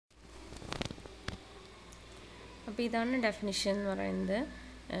അപ്പോൾ ഇതാണ് ഡെഫിനിഷൻ എന്ന് പറയുന്നത്.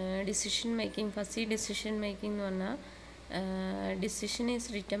 Decision making, fuzzy decision making എന്ന് പറഞ്ഞാൽ decision is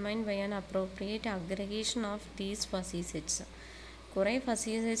determined by an appropriate aggregation of these fuzzy sets. കുറേ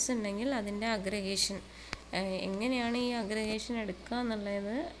ഫസി സെറ്റ്സ് ഉണ്ടെങ്കിൽ അതിൻ്റെ അഗ്രഗേഷൻ എങ്ങനെയാണ് ഈ അഗ്രഗേഷൻ എടുക്കുക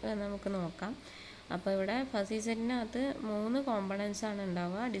എന്നുള്ളത് നമുക്ക് നോക്കാം. അപ്പോൾ ഇവിടെ ഫസി സെറ്റിനകത്ത് 3 കോമ്പണൻസ് ആണ്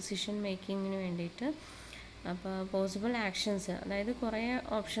ഉണ്ടാവുക ഡിസിഷൻ മേക്കിങ്ങിന് വേണ്ടിയിട്ട്. അപ്പോൾ പോസിബിൾ ആക്ഷൻസ്, അതായത് കുറേ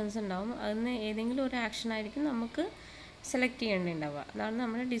ഓപ്ഷൻസ് ഉണ്ടാവും, അതിന് ഏതെങ്കിലും ഒരു ആക്ഷൻ ആയിരിക്കും നമുക്ക് സെലക്ട് ചെയ്യേണ്ടിണ്ടാവുക, അതാണ്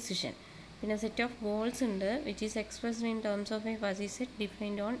നമ്മുടെ ഡിസിഷൻ. പിന്നെ സെറ്റ് ഓഫ് ഗോൾസ് ഉണ്ട് which is expressed in terms of A fuzzy set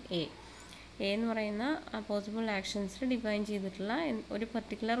defined on A എന്ന് പറയുന്ന പോസിബിൾ ആക്ഷൻസിൽ ഡിഫൈൻ ചെയ്തിട്ടുള്ള ഒരു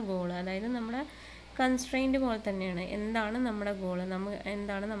പർട്ടിക്കുലർ ഗോൾ, അതായത് നമ്മുടെ കൺസ്ട്രെയിൻറ്റ് പോലെ തന്നെയാണ് എന്താണ് നമ്മുടെ ഗോൾ,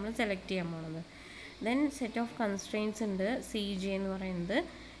 എന്താണ് നമ്മൾ സെലക്ട് ചെയ്യാൻ പോകുന്നത്. ദെൻ സെറ്റ് ഓഫ് കൺസ്ട്രെയിൻസ് ഉണ്ട് സി ജെ എന്ന് പറയുന്നത്.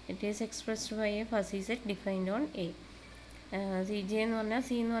 It is expressed by A fuzzy set defined on A. C J എന്ന് പറഞ്ഞാൽ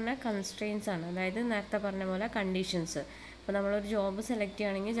സി എന്ന് പറഞ്ഞാൽ കൺസ്ട്രെയിൻസ് ആണ്, അതായത് നേരത്തെ പറഞ്ഞ പോലെ കണ്ടീഷൻസ്. അപ്പോൾ നമ്മളൊരു ജോബ് സെലക്ട്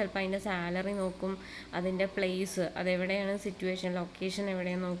ചെയ്യുകയാണെങ്കിൽ ചിലപ്പോൾ അതിൻ്റെ സാലറി നോക്കും, അതിൻ്റെ പ്ലേസ് അതെവിടെയാണ്, സിറ്റുവേഷൻ ലൊക്കേഷൻ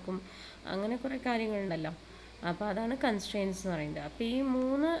എവിടെയാണ് നോക്കും, അങ്ങനെ കുറേ കാര്യങ്ങളുണ്ടല്ലോ. അപ്പോൾ അതാണ് കൺസ്ട്രെയിൻസ് എന്ന് പറയുന്നത്. അപ്പോൾ ഈ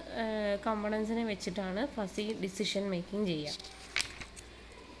 3 കോമ്പണൻസിനെ വെച്ചിട്ടാണ് ഫസി ഡിസിഷൻ മേക്കിംഗ് ചെയ്യുക.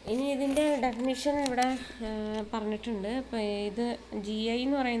 ഇനി ഇതിൻ്റെ ഡെഫിനിഷൻ ഇവിടെ പറഞ്ഞിട്ടുണ്ട്. അപ്പോൾ ഇത് ജി ഐ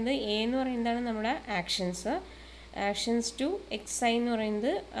എന്ന് പറയുന്നത്, എ എന്ന് പറയുന്നതാണ് നമ്മുടെ ആക്ഷൻസ് ടു എക്സ് ഐ എന്ന്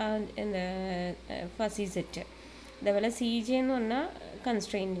പറയുന്നത് എന്താ ഫസി സെറ്റ്. അതേപോലെ സി ജെ എന്ന് പറഞ്ഞാൽ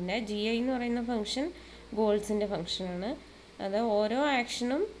കൺസ്ട്രെയിൻറ്റിൻ്റെ, ജി ഐ എന്ന് പറയുന്ന ഫംഗ്ഷൻ ഗോൾസിൻ്റെ ഫംഗ്ഷനാണ്. അത് ഓരോ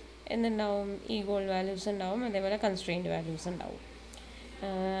ആക്ഷനും എന്തുണ്ടാവും, ഈ ഗോൾ വാല്യൂസ് ഉണ്ടാവും, അതേപോലെ കൺസ്ട്രെയിൻറ്റ് വാല്യൂസ് ഉണ്ടാവും.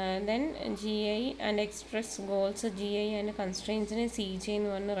 Then G I and express goals, G I and കൺസ്ട്രെയിൻസിനെ C J എന്ന്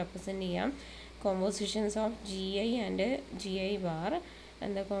പറഞ്ഞ് റെപ്രസെൻറ്റ് ചെയ്യാം. Compositions of G I and G I bar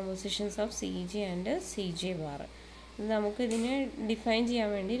and the compositions of C J and C J bar. ഇത് നമുക്ക് ഇതിനെ define ചെയ്യാൻ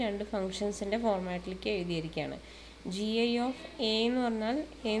വേണ്ടി 2 ഫങ്ഷൻസിൻ്റെ ഫോർമാറ്റിലേക്ക് എഴുതിയിരിക്കുകയാണ്. G I of A എന്ന് പറഞ്ഞാൽ,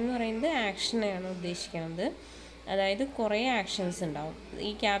 എ എന്ന് പറയുന്നത് ആക്ഷനെയാണ് ഉദ്ദേശിക്കുന്നത്, അതായത് കുറേ ആക്ഷൻസ് ഉണ്ടാവും.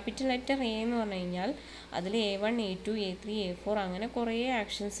 ഈ ക്യാപിറ്റൽ ലെറ്റർ എ എന്ന് പറഞ്ഞു കഴിഞ്ഞാൽ അതിൽ A1, A2, A3, A4 അങ്ങനെ കുറേ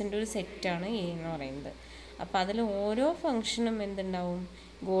ആക്ഷൻസിൻ്റെ ഒരു സെറ്റാണ് എ എന്ന് പറയുന്നത്. അപ്പോൾ അതിൽ ഓരോ ഫംഗ്ഷനും എന്തുണ്ടാവും,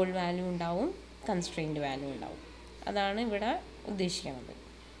 ഗോൾ വാല്യൂ ഉണ്ടാവും, കൺസ്ട്രെയിൻറ്റ് വാല്യൂ ഉണ്ടാവും. അതാണ് ഇവിടെ ഉദ്ദേശിക്കുന്നത്.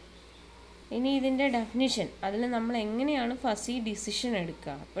 ഇനി ഇതിൻ്റെ ഡെഫിനിഷൻ, അതിൽ നമ്മൾ എങ്ങനെയാണ് ഫസി ഡിസിഷൻ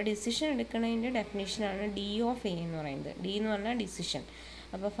എടുക്കുക. അപ്പോൾ ഡിസിഷൻ എടുക്കുന്നതിൻ്റെ ഡെഫിനിഷനാണ് ഡി ഓഫ് എ എന്ന് പറയുന്നത്. ഡി എന്ന് പറഞ്ഞാൽ ഡിസിഷൻ.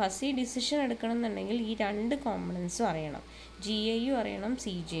 അപ്പോൾ ഫസി ഡിസിഷൻ എടുക്കണം എന്നുണ്ടെങ്കിൽ ഈ 2 കോമ്പണൻസും അറിയണം, ജി ഐയും അറിയണം,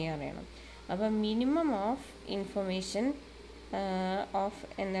 സി ജെ അറിയണം. അപ്പോൾ മിനിമം ഓഫ് ഇൻഫർമേഷൻ ഓഫ്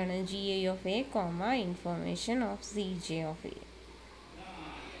എന്താണ് G I of A comma information of C J of A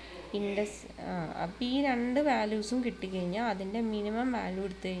അപ്പോൾ ഈ 2 വാല്യൂസും കിട്ടിക്കഴിഞ്ഞാൽ അതിൻ്റെ മിനിമം വാല്യൂ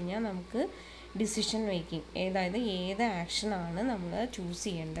എടുത്തു കഴിഞ്ഞാൽ നമുക്ക് ഡിസിഷൻ മേക്കിംഗ്, അതായത് ഏത് ആക്ഷനാണ് നമ്മൾ ചൂസ്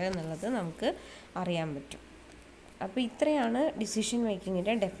ചെയ്യേണ്ടത് എന്നുള്ളത് നമുക്ക് അറിയാൻ പറ്റും. അപ്പോൾ ഇത്രയാണ് ഡിസിഷൻ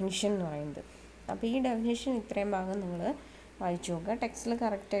മേക്കിങ്ങിൻ്റെ ഡെഫിനിഷൻ എന്ന് പറയുന്നത്. അപ്പോൾ ഈ ഡെഫിനിഷൻ ഇത്രയും ഭാഗം നിങ്ങൾ വായിച്ചു നോക്കുക, ടെക്സ്റ്റിൽ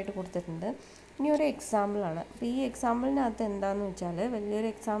കറക്റ്റായിട്ട് കൊടുത്തിട്ടുണ്ട്. ഇനി ഒരു എക്സാമ്പിളാണ്. അപ്പോൾ ഈ എക്സാമ്പിളിനകത്ത് എന്താണെന്ന് വെച്ചാൽ വലിയൊരു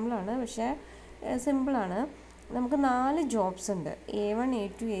എക്സാമ്പിളാണ്, പക്ഷേ സിമ്പിളാണ്. നമുക്ക് 4 ജോബ്സ് ഉണ്ട്, A1,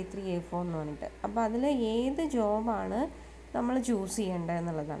 A2, A3, A4 എന്ന് പറഞ്ഞിട്ട്. അപ്പോൾ അതിൽ ഏത് ജോബാണ് നമ്മൾ ചൂസ് ചെയ്യേണ്ടത്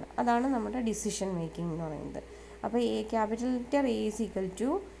എന്നുള്ളതാണ്, അതാണ് നമ്മുടെ ഡിസിഷൻ മേക്കിംഗ് എന്ന് പറയുന്നത്. അപ്പോൾ capital letter A is equal to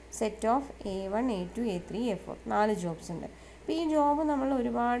set of A1, A2, A3, A4 4 jobs ഉണ്ട്. അപ്പോൾ ഈ ജോബ് നമ്മൾ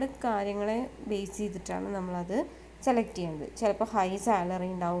ഒരുപാട് കാര്യങ്ങളെ ബേസ് ചെയ്തിട്ടാണ് നമ്മളത് സെലക്ട് ചെയ്യേണ്ടത്. ചിലപ്പോൾ ഹൈ സാലറി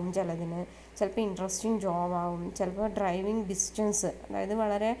ഉണ്ടാവും ചിലതിന്, ചിലപ്പോൾ ഇൻട്രസ്റ്റിംഗ് ജോബാവും, ചിലപ്പോൾ ഡ്രൈവിംഗ് ഡിസ്റ്റൻസ്, അതായത്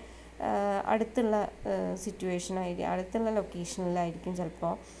വളരെ അടുത്തുള്ള സിറ്റുവേഷനായിരിക്കും, അടുത്തുള്ള ലൊക്കേഷനിലായിരിക്കും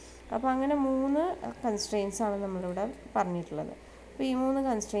ചിലപ്പോൾ. അപ്പോൾ അങ്ങനെ 3 കൺസ്ട്രെയിൻസാണ് നമ്മളിവിടെ പറഞ്ഞിട്ടുള്ളത്. അപ്പോൾ ഈ 3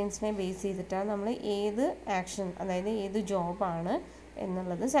 കൺസ്ട്രെയിൻസിനെ ബേസ് ചെയ്തിട്ടാണ് നമ്മൾ ഏത് ആക്ഷൻ, അതായത് ഏത് ജോബാണ്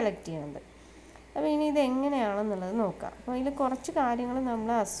എന്നുള്ളത് സെലക്ട് ചെയ്യുന്നത്. അപ്പോൾ ഇനി ഇത് എങ്ങനെയാണെന്നുള്ളത് നോക്കാം. അപ്പോൾ ഇതിൽ കുറച്ച് കാര്യങ്ങൾ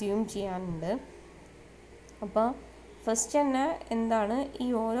നമ്മൾ അസ്യൂം ചെയ്യാനുണ്ട്. അപ്പോൾ ഫസ്റ്റ് തന്നെ എന്താണ്, ഈ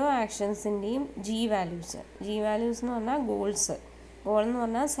ഓരോ ആക്ഷൻസിൻ്റെയും ജി വാല്യൂസ് എന്ന് പറഞ്ഞാൽ ഗോൾ എന്ന്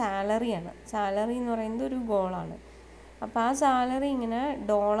പറഞ്ഞാൽ സാലറിയാണ്. സാലറി എന്ന് പറയുന്നത് ഒരു ഗോളാണ്. അപ്പോൾ ആ സാലറി ഇങ്ങനെ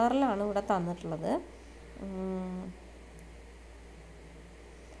ഡോളറിലാണ് ഇവിടെ തന്നിട്ടുള്ളത്.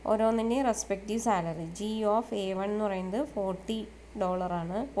 ഓരോന്നിൻ്റെയും respective salary. G of A1 എന്ന് പറയുന്നത് $40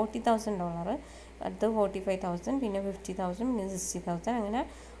 $40,000, അടുത്ത് 45,000, പിന്നെ 50,000, പിന്നെ 60,000, അങ്ങനെ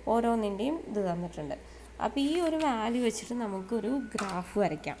ഓരോന്നിൻ്റെയും ഇത് തന്നിട്ടുണ്ട്. അപ്പോൾ ഈ ഒരു വാല്യൂ വെച്ചിട്ട് നമുക്കൊരു ഗ്രാഫ്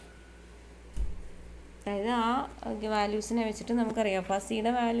വരയ്ക്കാം. അതായത് ആ വാല്യൂസിനെ വെച്ചിട്ട് നമുക്കറിയാം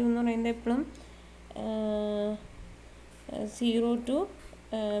ഫസിയുടെ വാല്യൂ എന്ന് പറയുന്നത് എപ്പോഴും 0 to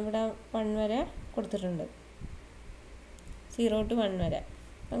ഇവിടെ 1 വരെ കൊടുത്തിട്ടുണ്ട്, 0 to 1 വരെ.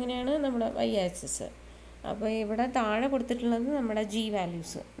 അങ്ങനെയാണ് നമ്മുടെ y ആക്സിസ്. അപ്പോൾ ഇവിടെ താഴെ കൊടുത്തിട്ടുള്ളത് നമ്മുടെ ജി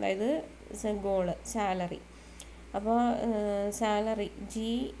വാല്യൂസ്, അതായത് ഗോള്, സാലറി. അപ്പോൾ സാലറി ജി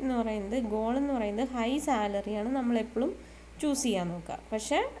എന്ന് പറയുന്നത് ഗോൾ എന്ന് പറയുന്നത് ഹൈ സാലറിയാണ് നമ്മളെപ്പോഴും ചൂസ് ചെയ്യാൻ നോക്കുക.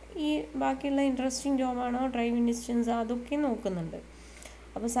 പക്ഷേ ഈ ബാക്കിയുള്ള ഇൻട്രസ്റ്റിംഗ് ജോബാണോ ഡ്രൈവിംഗ് ഡിസ്റ്റൻസ് അതൊക്കെ നോക്കുന്നുണ്ട്.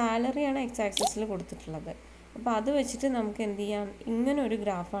 അപ്പോൾ സാലറിയാണ് എക്സ് ആക്സിസിൽ കൊടുത്തിട്ടുള്ളത്. അപ്പോൾ അത് വെച്ചിട്ട് നമുക്ക് എന്ത് ചെയ്യാം, ഇങ്ങനെ ഒരു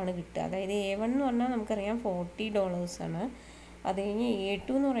ഗ്രാഫാണ് കിട്ടുക. അതായത് A1 എന്ന് പറഞ്ഞാൽ നമുക്കറിയാം $40 ആണ്. അത് കഴിഞ്ഞ്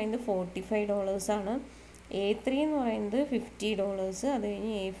A2 എന്ന് പറയുന്നത് $45 ആണ്. A3 എന്ന് പറയുന്നത് $50. അത്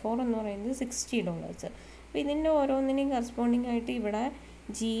കഴിഞ്ഞ് A4 എന്ന് പറയുന്നത് $60. അപ്പോൾ ഇതിൻ്റെ ഓരോന്നിനെയും കറസ്പോണ്ടിങ് ആയിട്ട് ഇവിടെ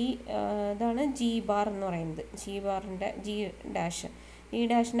ഇതാണ് G ബാർ എന്ന് പറയുന്നത്. G ഡാഷ് ഈ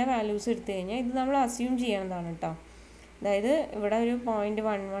ഡാഷിൻ്റെ വാല്യൂസ് എടുത്തു കഴിഞ്ഞാൽ ഇത് നമ്മൾ അസ്യൂം ചെയ്യേണ്ടതാണ് കേട്ടോ. അതായത് ഇവിടെ ഒരു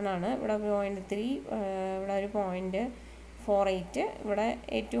 0.11 ആണ്, ഇവിടെ 0.3, ഇവിടെ ഒരു 0.48, ഇവിടെ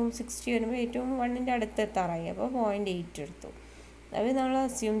ഏറ്റവും 60 വരുമ്പോൾ ഏറ്റവും 1ൻ്റെ അടുത്ത് എത്താറായി, അപ്പോൾ 0.8 എടുത്തു. അതായത് നമ്മൾ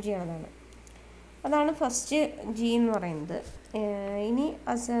അസ്യൂം ചെയ്യണതാണ്. അതാണ് ഫസ്റ്റ് G എന്ന് പറയുന്നത്. ഇനി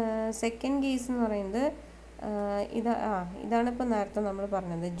സെക്കൻഡ് കേസ് എന്ന് പറയുന്നത് ഇതാണ് ഇപ്പോൾ നേരത്തെ നമ്മൾ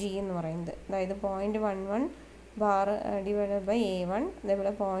പറഞ്ഞത് G എന്ന് പറയുന്നത്. അതായത് 0.11 ബാർ ഡിവൈഡഡ് ബൈ A1,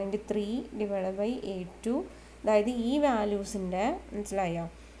 അതേപോലെ 0.3 ഡിവൈഡഡ് ബൈ A2. അതായത് ഈ വാല്യൂസിൻ്റെ മനസ്സിലായോ,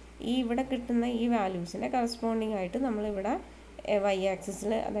 ഈ ഇവിടെ കിട്ടുന്ന ഈ വാല്യൂസിൻ്റെ കറസ്പോണ്ടിങ് ആയിട്ട് നമ്മളിവിടെ Y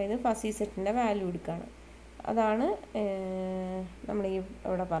ആക്സിസിൽ അതായത് ഫസി സെറ്റിൻ്റെ വാല്യൂ എടുക്കുകയാണ്. അതാണ് നമ്മൾ ഈ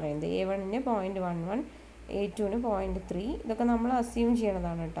ഇവിടെ പറയുന്നത്. A1ന് 0.11, A2ന് 0.3. ഇതൊക്കെ നമ്മൾ അസ്യൂം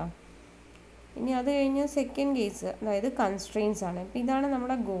ചെയ്യണതാണ് കേട്ടോ. ഇനി അത് കഴിഞ്ഞ് സെക്കൻഡ് കേസ് അതായത് കൺസ്ട്രെയിൻസ് ആണ്. അപ്പോൾ ഇതാണ്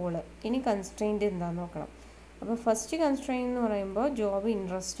നമ്മുടെ ഗോള്. ഇനി കൺസ്ട്രെയിൻറ്റ് എന്താണെന്ന് നോക്കണം. അപ്പോൾ ഫസ്റ്റ് കൺസ്ട്രെയിൻ എന്ന് പറയുമ്പോൾ ജോബ്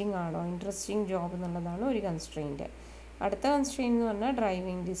ഇൻട്രസ്റ്റിംഗ് ആണോ, ഇൻട്രസ്റ്റിംഗ് ജോബ് എന്നുള്ളതാണ് ഒരു കൺസ്ട്രെയിൻറ്റ്. അടുത്ത കൺസ്ട്രെയിൻ എന്ന് പറഞ്ഞാൽ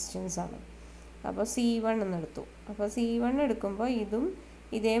ഡ്രൈവിംഗ് ഡിസ്റ്റൻസ് ആണ്. അപ്പോൾ C1 എന്നെടുത്തു. അപ്പോൾ C1 എടുക്കുമ്പോൾ ഇതും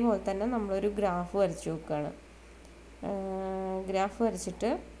ഇതേപോലെ തന്നെ നമ്മളൊരു ഗ്രാഫ് വരച്ച് നോക്കുകയാണ്. ഗ്രാഫ്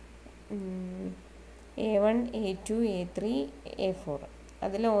വരച്ചിട്ട് A1, A2, A3, A4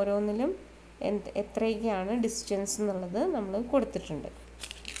 അതിൽ ഓരോന്നിലും എത്രയൊക്കെയാണ് ഡിസ്റ്റൻസ് എന്നുള്ളത് നമ്മൾ കൊടുത്തിട്ടുണ്ട്.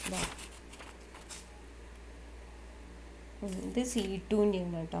 ഇത്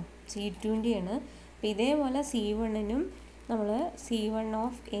C2ൻ്റെയാണ് കേട്ടോ, C2ൻ്റെയാണ്. അപ്പോൾ ഇതേപോലെ C1നും നമ്മൾ C1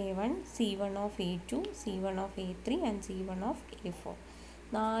 of A1, C1 of A2, C1 of A3 and C1 of A4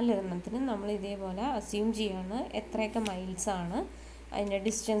 4 നമ്മൾ ഇതേപോലെ അസ്യൂം ചെയ്യാണ് എത്രയൊക്കെ മൈൽസാണ് അതിൻ്റെ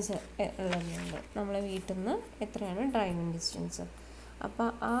ഡിസ്റ്റൻസ് ഉള്ളത്, നമ്മളെ വീട്ടിൽ നിന്ന് എത്രയാണ് ഡ്രൈവിംഗ് ഡിസ്റ്റൻസ്. അപ്പോൾ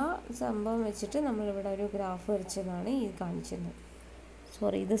ആ സംഭവം വെച്ചിട്ട് നമ്മളിവിടെ ഒരു ഗ്രാഫ് വരച്ചതാണ് ഈ കാണിച്ചത്.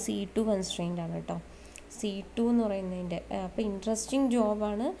 ഇത് C2 കൺസ്ട്രെയിൻ്റ് ആണ് കേട്ടോ. C2 എന്ന് പറയുന്നതിൻ്റെ അപ്പോൾ ഇൻട്രസ്റ്റിംഗ്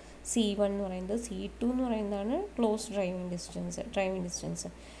ജോബാണ് C1 എന്ന് പറയുന്നത്. C2 എന്ന് പറയുന്നതാണ് ക്ലോസ് ഡ്രൈവിംഗ് ഡിസ്റ്റൻസ്.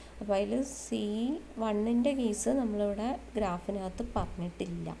 അപ്പോൾ അതിൽ C1ൻ്റെ കേസ് നമ്മളിവിടെ ഗ്രാഫിനകത്ത്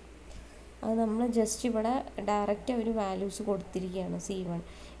പറഞ്ഞിട്ടില്ല. അത് നമ്മൾ ജസ്റ്റ് ഇവിടെ ഡയറക്റ്റ് ഒരു വാല്യൂസ് കൊടുത്തിരിക്കുകയാണ്. C1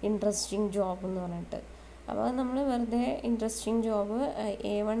 ഇൻട്രസ്റ്റിംഗ് ജോബ് എന്ന് പറഞ്ഞിട്ട്. അപ്പോൾ നമ്മൾ വെറുതെ ഇൻട്രസ്റ്റിംഗ് ജോബ്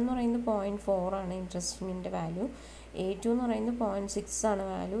A1 എന്ന് പറയുന്നത് 0.4 ആണ് ഇൻട്രസ്റ്റിങ്ങിൻ്റെ വാല്യൂ, A2 എന്ന് പറയുന്നത് 0.6 ആണ്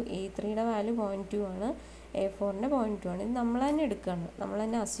വാല്യൂ, A3യുടെ വാല്യൂ 0.2 ആണ്, A4ൻ്റെ 0.2 ആണ്. ഇത് നമ്മൾ തന്നെ എടുക്കുകയാണ്, നമ്മൾ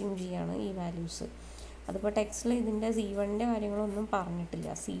തന്നെ അസ്യൂം ചെയ്യുകയാണ് ഈ വാല്യൂസ്. അതിപ്പോൾ ടെക്സ്റ്റിൽ ഇതിൻ്റെ C1ൻ്റെ കാര്യങ്ങളൊന്നും പറഞ്ഞിട്ടില്ല.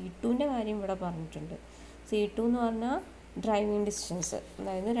 C2ൻ്റെ കാര്യം ഇവിടെ പറഞ്ഞിട്ടുണ്ട്. C2 എന്ന് പറഞ്ഞാൽ ഡ്രൈവിംഗ് ഡിസ്റ്റൻസ്,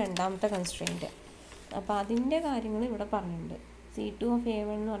 അതായത് രണ്ടാമത്തെ കൺസ്ട്രെയിൻറ്റ്. അപ്പോൾ അതിൻ്റെ കാര്യങ്ങൾ ഇവിടെ പറഞ്ഞിട്ടുണ്ട്. C2 ഓഫ്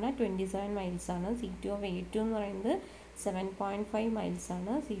A1 എന്ന് പറഞ്ഞാൽ 27 മൈൽസാണ്. C2 ഓഫ് A2 എന്ന് പറയുന്നത് 7.5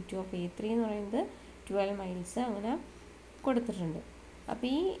 മൈൽസാണ്. C2 ഓഫ് A3 എന്ന് പറയുന്നത് 12 മൈൽസ്. അങ്ങനെ കൊടുത്തിട്ടുണ്ട്. അപ്പോൾ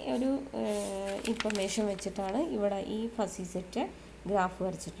ഈ ഒരു ഇൻഫർമേഷൻ വെച്ചിട്ടാണ് ഇവിടെ ഈ fuzzy set graph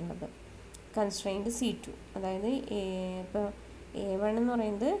വരച്ചിട്ടുള്ളത്. Constraint C2 അതായത് ഇപ്പോൾ A1 എന്ന്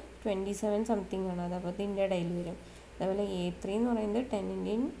പറയുന്നത് 27 സംതിങ് ആണ്, അതപ്പോൾ ഇതിൻ്റെ ഇടയിൽ വരും. അതേപോലെ A3 എന്ന് പറയുന്നത്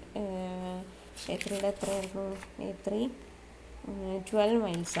 10ൻ്റെയും A3യുടെ എത്രയായിരുന്നു, A3 12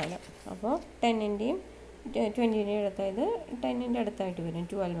 മൈൽസാണ്. അപ്പോൾ 10ൻ്റെയും 20ൻ്റെയും അടുത്തായത് 10ൻ്റെ അടുത്തായിട്ട് വരും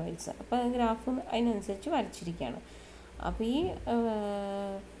 12 മൈൽസ്. അപ്പോൾ ഗ്രാഫ് അതിനനുസരിച്ച് വരച്ചിരിക്കുകയാണ്. അപ്പോൾ ഈ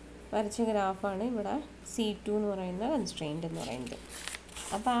വരച്ച ഗ്രാഫാണ് ഇവിടെ C2 എന്ന് പറയുന്ന കൺസ്ട്രെയിൻറ്റ് എന്ന് പറയുന്നത്.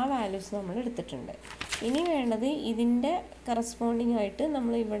 അപ്പോൾ ആ വാല്യൂസ് നമ്മൾ എടുത്തിട്ടുണ്ട്. ഇനി വേണ്ടത് ഇതിൻ്റെ കറസ്പോണ്ടിങ് ആയിട്ട്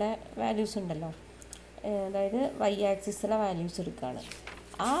നമ്മൾ ഇവിടെ വാല്യൂസ് ഉണ്ടല്ലോ, അതായത് Y ആക്സിസിലെ വാല്യൂസ് എടുക്കുകയാണ്.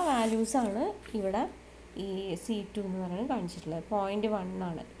 ആ വാല്യൂസാണ് ഇവിടെ ഈ C2 എന്ന് പറയുന്നത് കാണിച്ചിട്ടുള്ളത്. 0.1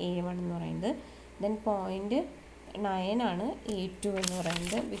 ആണ് A1 എന്ന് പറയുന്നത്, ദെൻ 0.9 ആണ് A2 എന്ന്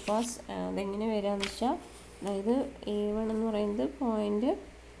പറയുന്നത്. ബിക്കോസ് അതെങ്ങനെ വരികയെന്ന് വെച്ചാൽ അതായത് A1 എന്ന് പറയുന്നത്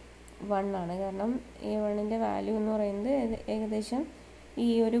 0.1 ആണ്, കാരണം A1ൻ്റെ വാല്യൂ എന്ന് പറയുന്നത് ഏകദേശം ഈ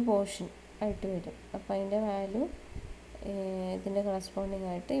ഒരു പോർഷൻ ആയിട്ട് വരും. അപ്പോൾ അതിൻ്റെ വാല്യൂ ഇതിൻ്റെ കറസ്പോണ്ടിങ്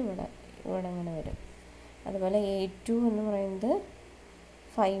ആയിട്ട് ഇവിടെ അങ്ങനെ വരും. അതുപോലെ A2 എന്ന് പറയുന്നത്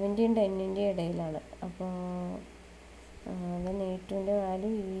 5ൻ്റെയും 10ൻ്റെയും ഇടയിലാണ്. അപ്പോൾ ദെൻ A2ൻ്റെ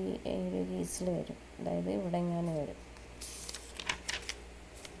വാല്യൂ ഈ ഒരു കേസിൽ വരും, അതായത് ഇവിടെ ഇങ്ങനെ വരും.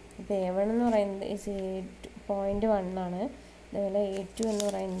 ഇപ്പോൾ A1 എന്ന് പറയുന്നത് 0.1 ആണ്. അതുപോലെ A2 എന്ന്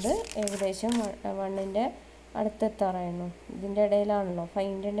പറയുന്നത് ഏകദേശം 1ൻ്റെ അടുത്തെത്താറായിരുന്നു. ഇതിൻ്റെ ഇടയിലാണല്ലോ,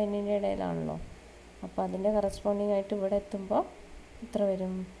 5ൻ്റെ 10ൻ്റെ ഇടയിലാണല്ലോ. അപ്പോൾ അതിൻ്റെ കറസ്പോണ്ടിങ് ആയിട്ട് ഇവിടെ എത്തുമ്പോൾ എത്ര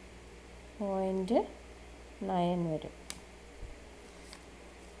വരും? 0.9 വരും.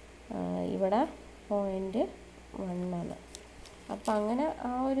 ഇവിടെ 0.1 ആണ്. അപ്പോൾ അങ്ങനെ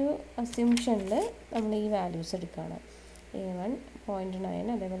ആ ഒരു അസ്യൂംഷനിൽ നമ്മൾ ഈ വാല്യൂസ് എടുക്കുകയാണ്. A1 0.9,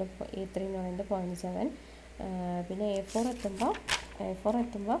 അതേപോലെ A3 എന്ന് പറയുന്നത് 0.7, പിന്നെ A4 എത്തുമ്പോൾ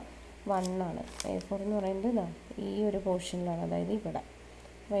 1 ആണ്. A4 എന്ന് പറയുന്നത് ഇതാ ഈ ഒരു പോർഷനിലാണ്, അതായത് ഇവിടെ.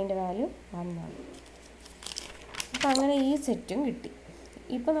 അപ്പോൾ അതിൻ്റെ വാല്യൂ 1 ആണ്. അപ്പോൾ അങ്ങനെ ഈ സെറ്റും കിട്ടി.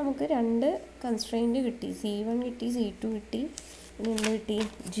 ഇപ്പോൾ നമുക്ക് 2 കൺസ്ട്രെയിൻറ്റ് കിട്ടി. C1 കിട്ടി, C2 കിട്ടി, പിന്നെ എന്ത് കിട്ടി?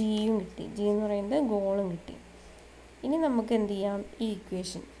 Gയും കിട്ടി. G എന്ന് പറയുന്നത് ഗോളും കിട്ടി. ഇനി നമുക്ക് എന്ത് ചെയ്യാം? ഈ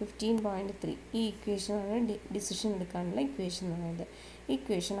ഇക്വേഷൻ 15.3 ഈ ഇക്വേഷനാണ് ഡിസിഷൻ എടുക്കാനുള്ള ഇക്വേഷൻ എന്ന് പറയുന്നത്.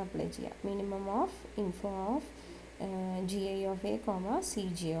 ഇക്വേഷൻ അപ്ലൈ ചെയ്യാം. Minimum of info of GI of A,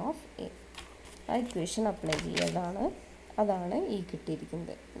 CJ of A. ആ ഇക്വേഷൻ അപ്ലൈ ചെയ്യുക. അതാണ് ഈ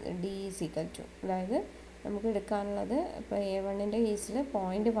കിട്ടിയിരിക്കുന്നത്. D = അതായത് നമുക്ക് എടുക്കാനുള്ളത് ഇപ്പോൾ A1ൻ്റെ കേസിൽ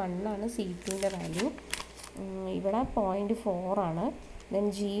 0.1 ആണ് C2ൻ്റെ വാല്യൂ. ഇവിടെ 0.4 ആണ്. ദെൻ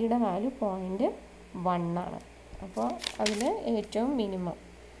Gയുടെ വാല്യൂ 0.1 ആണ്. അപ്പോൾ അതിൽ ഏറ്റവും മിനിമം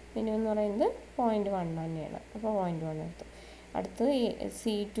എന്ന് പറയുന്നത് 0.1 തന്നെയാണ്. അപ്പോൾ 0.1 എടുത്തു. അടുത്ത്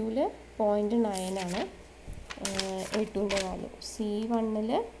C2ൽ 0.9 ആണ് A2ൻ്റെ വാല്യൂ. C1ൽ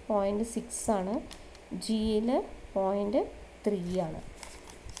 0.6 ആണ്. Gയിൽ 0.3 ആണ്.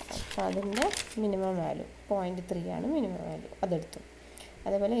 അപ്പോൾ അതിൻ്റെ മിനിമം വാല്യൂ 0.3 ആണ് മിനിമം വാല്യൂ, അതെടുത്തു.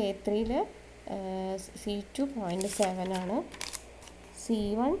 അതേപോലെ A3ൽ C2 0.7 ആണ്.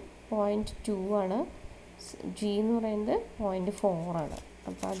 C1 0.2 ആണ്. G എന്ന് പറയുന്നത് 0.4 ആണ്.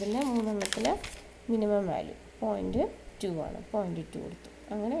 അപ്പോൾ അതിൽ 3 മിനിമം വാല്യൂ 0.2 ആണ്. 0.2 എടുത്തു.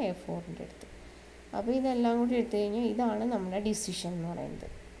 അങ്ങനെ A4ൻ്റെ എടുത്തു. അപ്പോൾ ഇതെല്ലാം കൂടി എടുത്തു കഴിഞ്ഞാൽ ഇതാണ് നമ്മുടെ ഡിസിഷൻ എന്ന് പറയുന്നത്.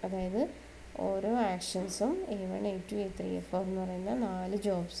 അതായത് ഓരോ ആക്ഷൻസും A1, A2, A3, A4 എന്ന് പറയുന്ന 4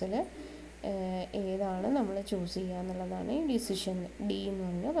 ജോബ്സിൽ ഏതാണ് നമ്മൾ ചൂസ് ചെയ്യുക എന്നുള്ളതാണ് ഈ ഡിസിഷൻ D എന്ന്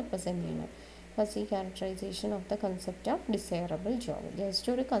പറയുന്നത് റെപ്രസെൻറ്റ് ചെയ്യുന്നത്. ഫസ്റ്റ് ഈ characterisation of the concept of desirable job. Just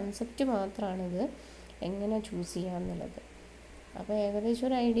ഒരു കൺസെപ്റ്റ് മാത്രമാണിത്, എങ്ങനെ ചൂസ് ചെയ്യുക എന്നുള്ളത്. അപ്പോൾ ഏകദേശം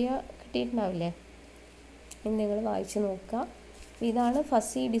ഒരു ഐഡിയ കിട്ടിയിട്ടുണ്ടാവില്ലേ? ഇനി നിങ്ങൾ വായിച്ച് നോക്കുക. ഇതാണ്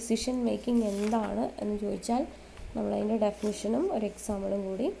ഫസി ഡിസിഷൻ മേക്കിംഗ് എന്താണ് എന്ന് ചോദിച്ചാൽ നമ്മളതിൻ്റെ ഡെഫിനിഷനും ഒരു എക്സാമ്പിളും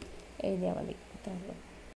കൂടി എഴുതിയാൽ മതി. അത്രേ ഉള്ളൂ.